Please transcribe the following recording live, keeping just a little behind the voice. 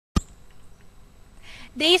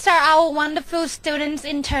These are our wonderful students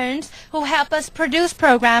interns who help us produce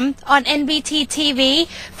programs on NBT TV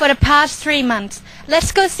for the past 3 months.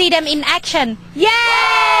 Let's go see them in action. Yay!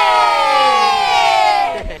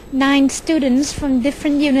 9 students from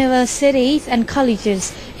different universities and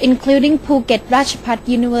colleges, including Phuket Rajaphat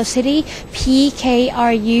University,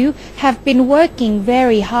 PKRU, have been working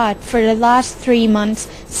very hard for the last 3 months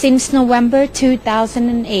since November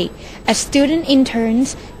 2008 as student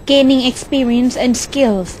interns, gaining experience and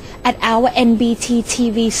skills at our NBT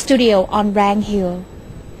TV studio on Rang Hill.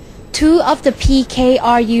 2 of the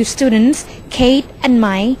PKRU students, Kate and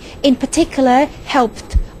Mai, in particular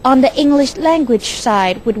helped on the English language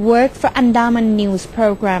side with work for Andaman news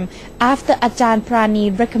program after Ajan Pranee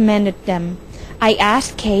recommended them. I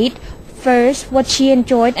asked Kate first what she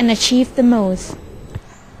enjoyed and achieved the most.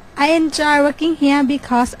 I enjoy working here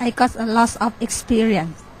because I got a lot of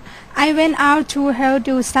experience. I went out to help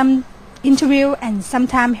do some interview and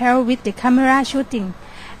sometimes help with the camera shooting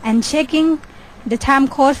and checking the time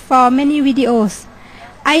code for many videos.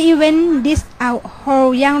 I even did a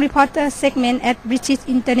whole young reporter segment at British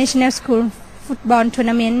International School football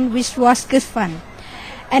tournament, which was good fun.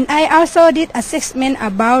 And I also did a segment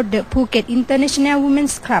about the Phuket International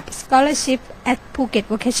Womens Club scholarship at Phuket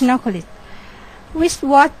Vocational College, which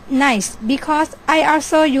was nice because I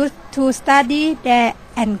also used to study there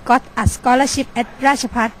and got a scholarship at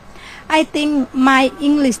Rajaphat. I think my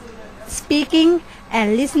English speaking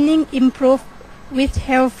and listening improved with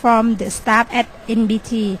help from the staff at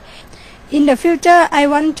NBT. In the future, I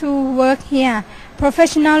want to work here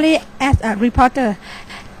professionally as a reporter.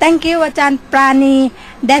 Thank you, Ajan Pranee,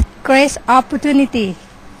 that great opportunity.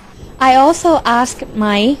 I also asked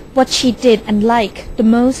Mai what she did and liked the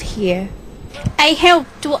most here. I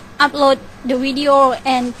helped to upload the video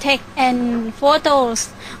and text and photos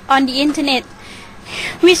on the internet,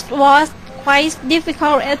 which was quite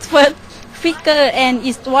difficult at first. Figure and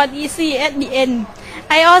it was easy at the end.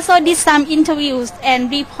 I also did some interviews and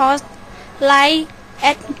reports like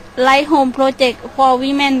at home project for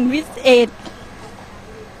women with AIDS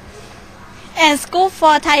and school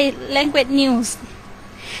for Thai language news.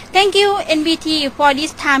 Thank you NBT for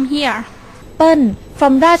this time here. Pen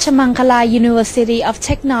from Rajamangala University of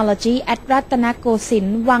Technology at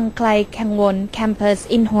Ratanakosin Wangklai Kangwon campus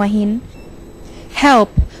in Hua Hin help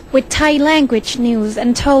with Thai language news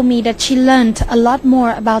and told me that she learned a lot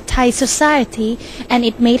more about Thai society and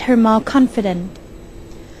it made her more confident.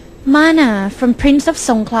 Mana from Prince of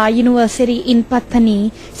Songkhla University in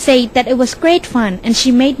Pattani said that it was great fun and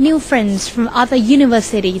she made new friends from other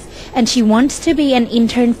universities and she wants to be an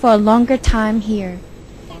intern for a longer time here.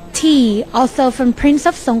 T, also from Prince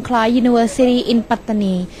of Songkhla University in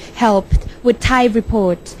Pattani, helped with Thai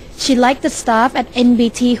reports. She liked the staff at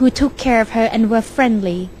NBT who took care of her and were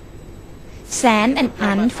friendly. San and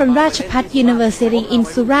An from Rajaphat University in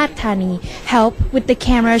Surat Thani helped with the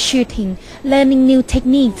camera shooting, learning new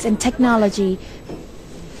techniques and technology.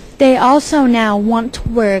 They also now want to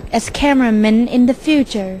work as cameramen in the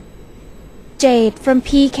future. Jade from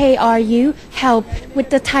PKRU helped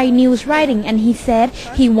with the Thai news writing and he said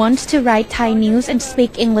he wants to write Thai news and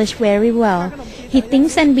speak English very well. He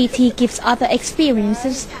thinks NBT gives other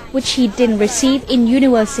experiences which he didn't receive in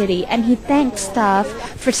university and he thanks staff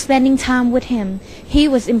for spending time with him. He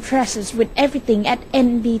was impressed with everything at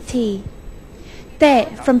NBT. Te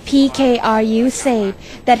from PKRU said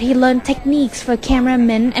that he learned techniques for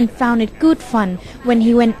cameramen and found it good fun when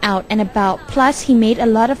he went out and about, plus he made a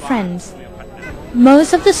lot of friends.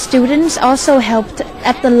 Most of the students also helped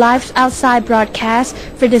at the live outside broadcast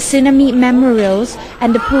for the Tsunami Memorials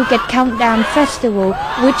and the Phuket Countdown Festival,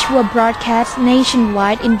 which were broadcast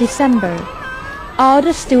nationwide in December. All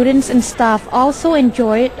the students and staff also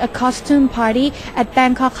enjoyed a costume party at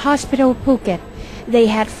Bangkok Hospital, Phuket. They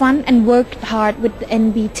had fun and worked hard with the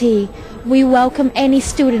NBT. We welcome any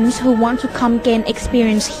students who want to come gain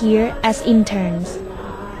experience here as interns.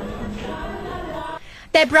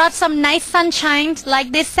 They brought some nice sunshine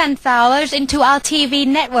like these sunflowers into our TV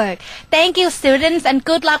network. Thank you students and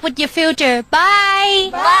good luck with your future. Bye!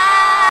 Bye!